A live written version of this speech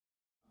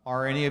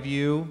Are any of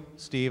you,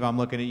 Steve, I'm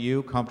looking at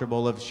you,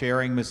 comfortable of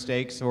sharing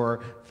mistakes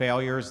or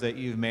failures that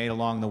you've made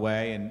along the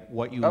way and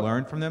what you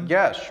learned from them?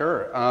 Yeah,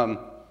 sure.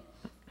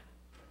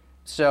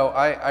 So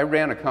I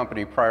ran a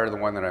company prior to the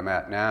one that I'm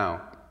at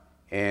now,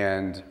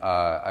 and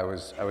I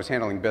was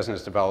handling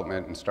business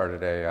development and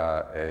started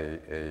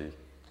a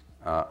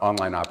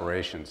online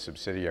operations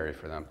subsidiary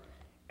for them,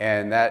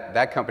 and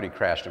that company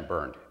crashed and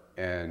burned.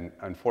 And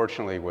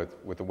unfortunately,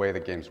 with the way the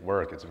games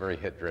work, it's a very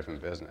hit-driven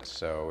business.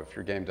 So if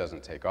your game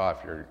doesn't take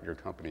off, your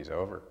company's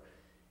over.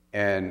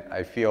 And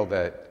I feel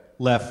that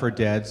Left for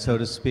dead, so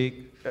to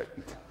speak.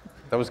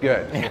 that was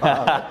good.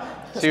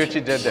 See what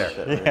you did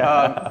there.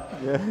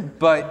 Yeah.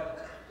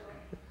 But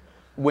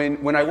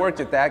when I worked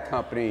at that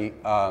company,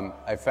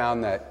 I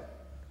found that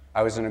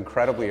I was an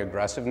incredibly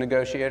aggressive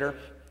negotiator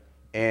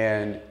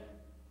and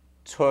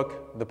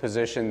took the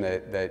position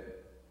that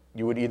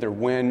you would either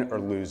win or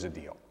lose a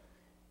deal.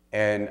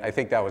 And I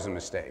think that was a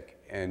mistake.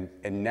 And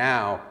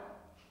now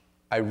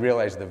I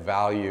realize the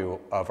value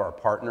of our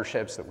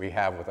partnerships that we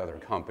have with other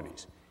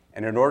companies.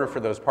 And in order for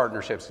those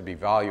partnerships to be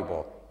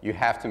valuable, you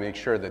have to make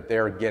sure that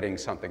they're getting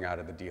something out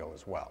of the deal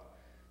as well.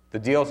 The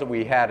deals that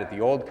we had at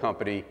the old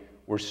company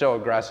were so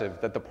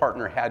aggressive that the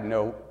partner had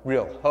no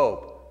real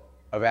hope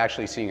of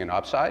actually seeing an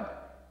upside,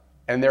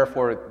 and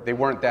therefore they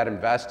weren't that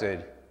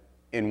invested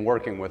in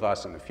working with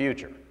us in the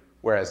future.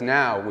 Whereas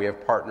now we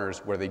have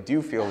partners where they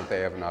do feel that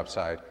they have an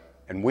upside,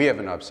 and we have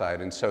an upside,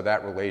 and so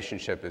that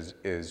relationship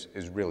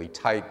is really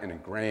tight and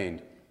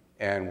ingrained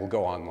and will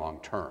go on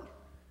long term.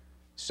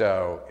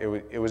 So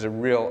it was a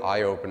real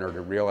eye-opener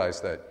to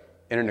realize that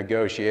in a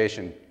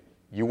negotiation,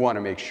 you want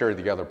to make sure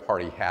the other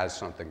party has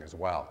something as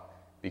well,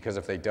 because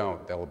if they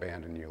don't, they'll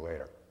abandon you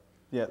later.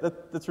 Yeah,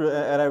 that's really,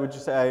 and I would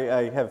just say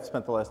I have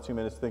spent the last 2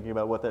 minutes thinking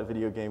about what that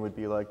video game would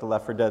be like. The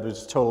Left 4 Dead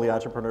was totally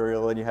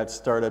entrepreneurial, and you had to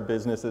start a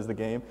business as the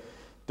game.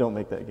 Don't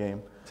make that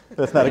game.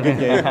 That's not a good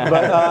game.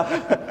 But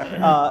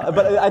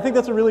I think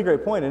that's a really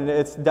great point, and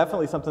it's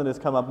definitely something that's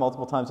come up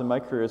multiple times in my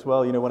career as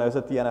well. You know, when I was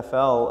at the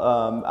NFL,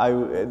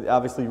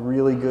 obviously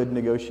really good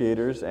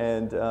negotiators,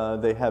 and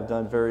they have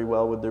done very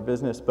well with their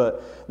business.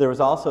 But there was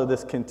also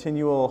this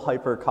continual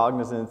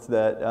hyper-cognizance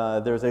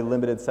that there's a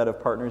limited set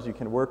of partners you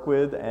can work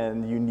with,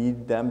 and you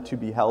need them to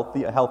be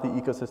healthy. A healthy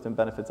ecosystem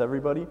benefits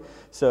everybody.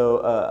 So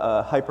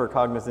a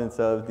hyper-cognizance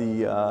of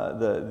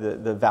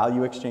the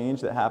value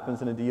exchange that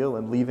happens in a deal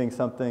and leaving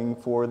something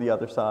for the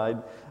other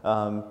side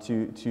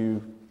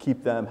to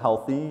keep them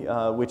healthy,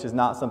 which is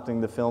not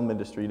something the film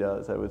industry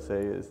does. I would say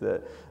is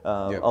that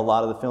Yep. a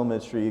lot of the film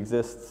industry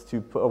exists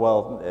to put,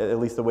 well, at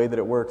least the way that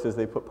it works is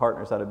they put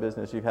partners out of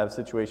business. You have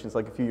situations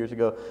like a few years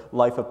ago,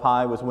 Life of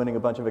Pi was winning a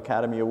bunch of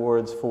Academy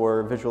Awards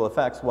for visual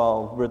effects,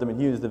 while Rhythm and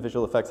Hughes, the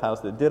visual effects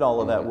house that did all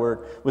of that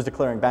work, was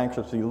declaring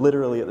bankruptcy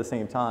literally at the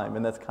same time.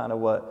 And that's kind of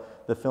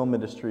what the film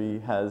industry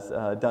has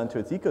done to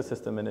its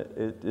ecosystem, and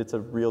it's a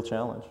real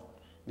challenge.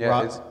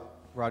 Yeah,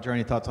 Roger,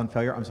 any thoughts on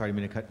failure? I'm sorry, I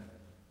didn't mean to cut.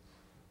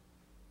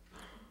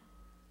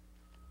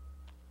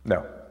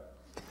 No.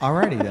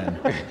 Alrighty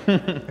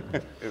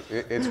then.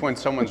 it's when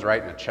someone's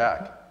writing a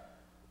check,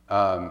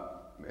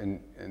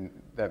 and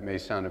that may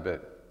sound a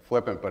bit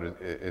flippant, but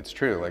it's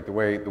true. Like the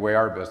way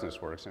our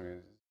business works. I mean.